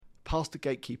Pass the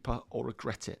gatekeeper or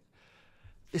regret it.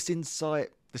 This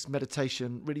insight, this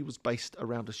meditation really was based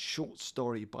around a short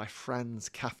story by Franz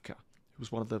Kafka, who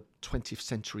was one of the 20th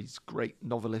century's great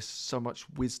novelists. So much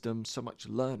wisdom, so much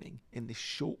learning in this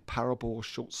short parable or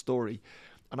short story.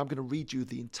 And I'm going to read you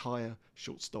the entire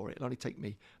short story. It'll only take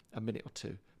me a minute or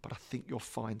two, but I think you'll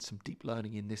find some deep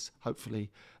learning in this,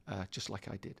 hopefully, just like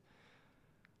I did.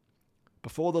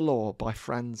 Before the Law by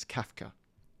Franz Kafka.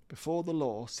 Before the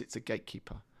law sits a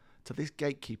gatekeeper. To this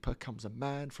gatekeeper comes a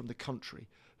man from the country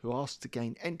who asks to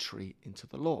gain entry into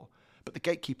the law. But the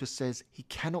gatekeeper says he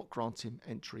cannot grant him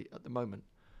entry at the moment.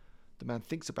 The man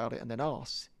thinks about it and then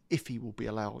asks if he will be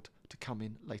allowed to come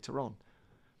in later on.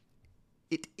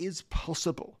 It is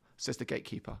possible, says the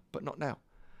gatekeeper, but not now.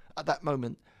 At that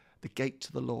moment, the gate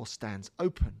to the law stands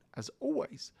open, as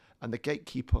always, and the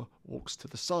gatekeeper walks to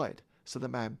the side. So the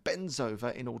man bends over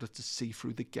in order to see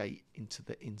through the gate into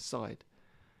the inside.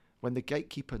 When the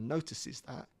gatekeeper notices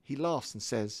that, he laughs and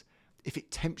says, "If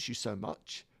it tempts you so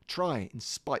much, try in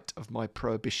spite of my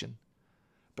prohibition.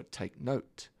 But take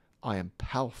note, I am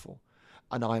powerful,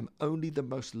 and I am only the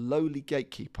most lowly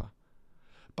gatekeeper.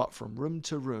 But from room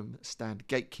to room stand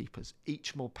gatekeepers,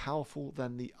 each more powerful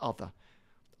than the other.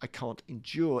 I can't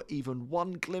endure even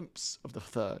one glimpse of the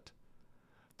third."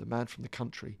 The man from the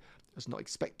country has not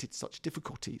expected such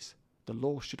difficulties. The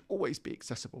law should always be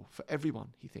accessible for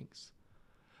everyone, he thinks.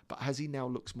 But as he now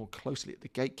looks more closely at the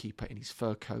gatekeeper in his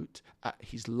fur coat, at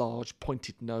his large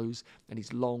pointed nose and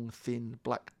his long, thin,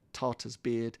 black Tartar's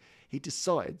beard, he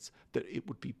decides that it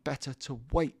would be better to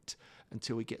wait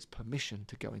until he gets permission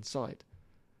to go inside.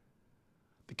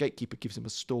 The gatekeeper gives him a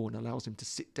stool and allows him to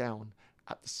sit down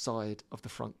at the side of the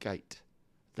front gate.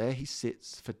 There he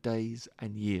sits for days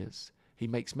and years. He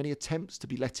makes many attempts to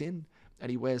be let in, and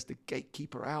he wears the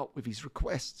gatekeeper out with his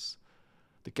requests.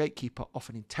 The gatekeeper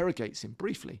often interrogates him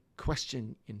briefly,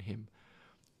 questioning him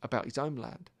about his own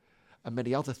land and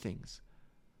many other things,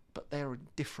 but they are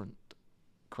indifferent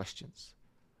questions,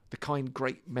 the kind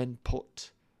great men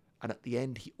put, and at the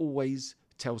end he always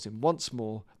tells him once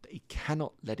more that he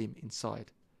cannot let him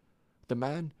inside. The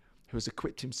man, who has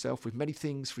equipped himself with many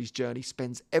things for his journey,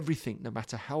 spends everything, no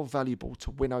matter how valuable, to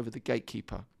win over the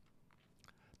gatekeeper.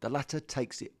 The latter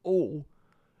takes it all,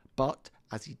 but,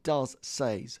 as he does,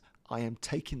 says, "I am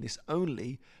taking this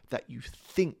only that you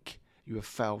think you have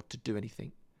failed to do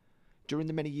anything." During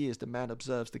the many years the man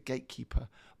observes the gatekeeper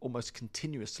almost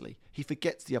continuously. He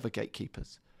forgets the other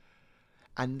gatekeepers.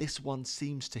 And this one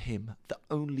seems to him the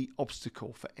only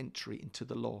obstacle for entry into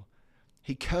the law.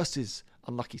 He curses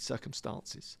unlucky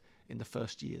circumstances in the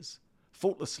first years,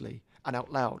 faultlessly and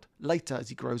out loud. Later, as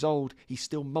he grows old, he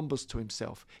still mumbles to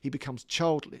himself. He becomes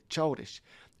childish,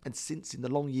 and since in the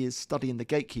long years studying the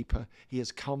gatekeeper, he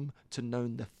has come to know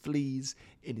the fleas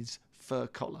in his fur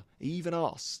collar. He even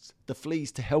asks the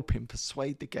fleas to help him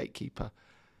persuade the gatekeeper.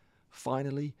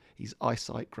 Finally, his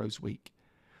eyesight grows weak,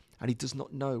 and he does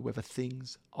not know whether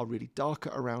things are really darker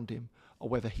around him or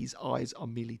whether his eyes are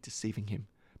merely deceiving him.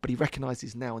 But he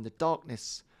recognizes now in the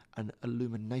darkness an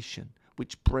illumination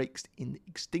which breaks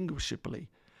inextinguishably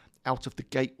out of the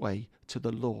gateway to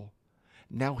the law.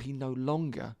 Now he no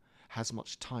longer has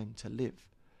much time to live.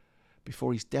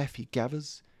 Before his death, he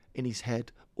gathers in his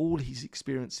head all his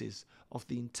experiences of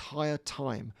the entire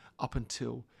time up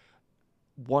until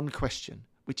one question,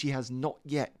 which he has not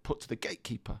yet put to the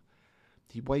gatekeeper.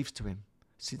 He waves to him,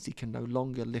 since he can no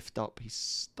longer lift up his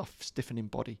stiffening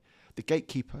body. The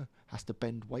gatekeeper has to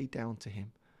bend way down to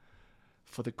him,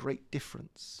 for the great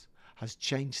difference has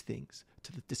changed things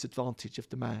to the disadvantage of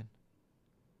the man.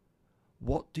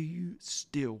 "What do you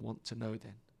still want to know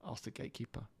then?" asked the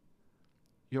gatekeeper.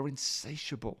 "You're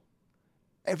insatiable.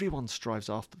 Everyone strives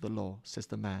after the law," says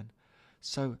the man.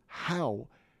 "So how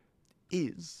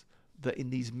is that in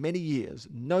these many years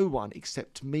no one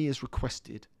except me has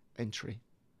requested entry?"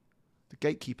 The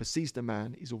gatekeeper sees the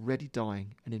man is already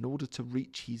dying, and in order to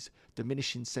reach his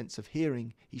diminishing sense of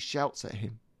hearing, he shouts at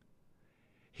him,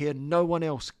 "Here no one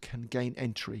else can gain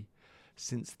entry,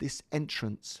 since this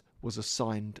entrance was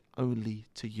assigned only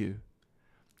to you.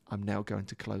 I'm now going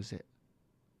to close it."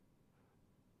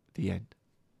 The end.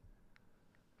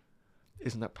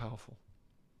 Isn't that powerful?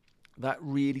 That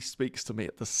really speaks to me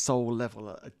at the soul level,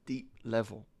 at a deep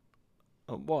level.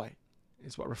 And why?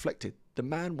 It's what I reflected. The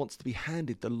man wants to be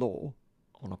handed the law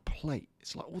on a plate.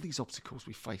 It's like all these obstacles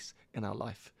we face in our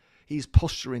life. He's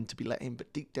posturing to be let in,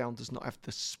 but deep down does not have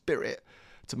the spirit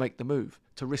to make the move,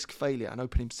 to risk failure and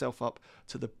open himself up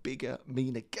to the bigger,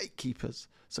 meaner gatekeepers.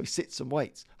 So he sits and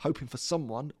waits, hoping for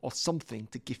someone or something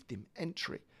to gift him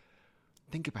entry.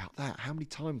 Think about that. How many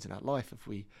times in our life have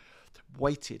we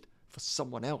waited for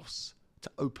someone else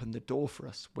to open the door for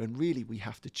us when really we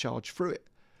have to charge through it.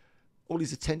 All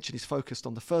his attention is focused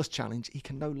on the first challenge. He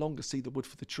can no longer see the wood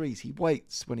for the trees. He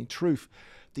waits when in truth,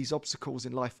 these obstacles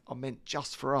in life are meant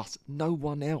just for us, no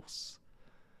one else.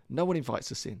 No one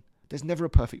invites us in. There's never a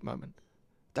perfect moment.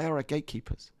 They are our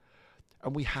gatekeepers.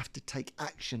 And we have to take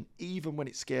action even when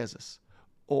it scares us,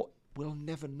 or we'll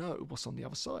never know what's on the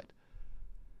other side.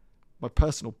 My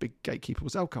personal big gatekeeper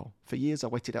was alcohol. For years, I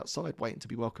waited outside, waiting to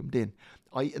be welcomed in.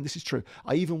 And this is true,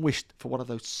 I even wished for one of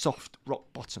those soft rock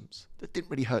bottoms that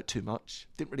didn't really hurt too much,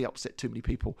 didn't really upset too many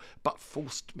people, but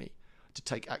forced me to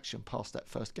take action past that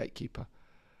first gatekeeper.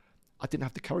 I didn't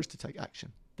have the courage to take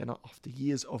action. Then after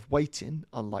years of waiting,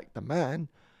 unlike the man,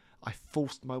 I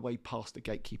forced my way past the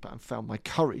gatekeeper and found my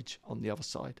courage on the other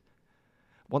side.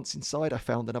 Once inside, I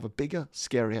found another bigger,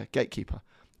 scarier gatekeeper.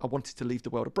 I wanted to leave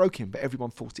the world a broken, but everyone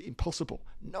thought it impossible.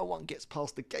 No one gets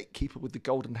past the gatekeeper with the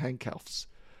golden handcuffs.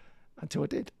 Until I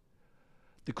did.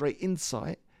 The great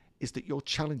insight is that your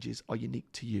challenges are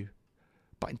unique to you.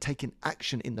 But in taking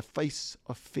action in the face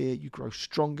of fear, you grow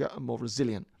stronger and more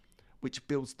resilient, which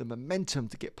builds the momentum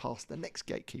to get past the next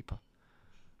gatekeeper.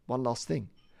 One last thing.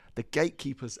 The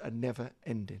gatekeepers are never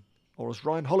ending. Or as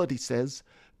Ryan Holiday says,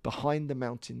 behind the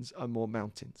mountains are more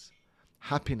mountains.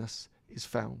 Happiness is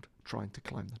found trying to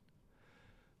climb them.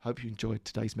 Hope you enjoyed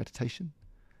today's meditation.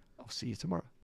 I'll see you tomorrow.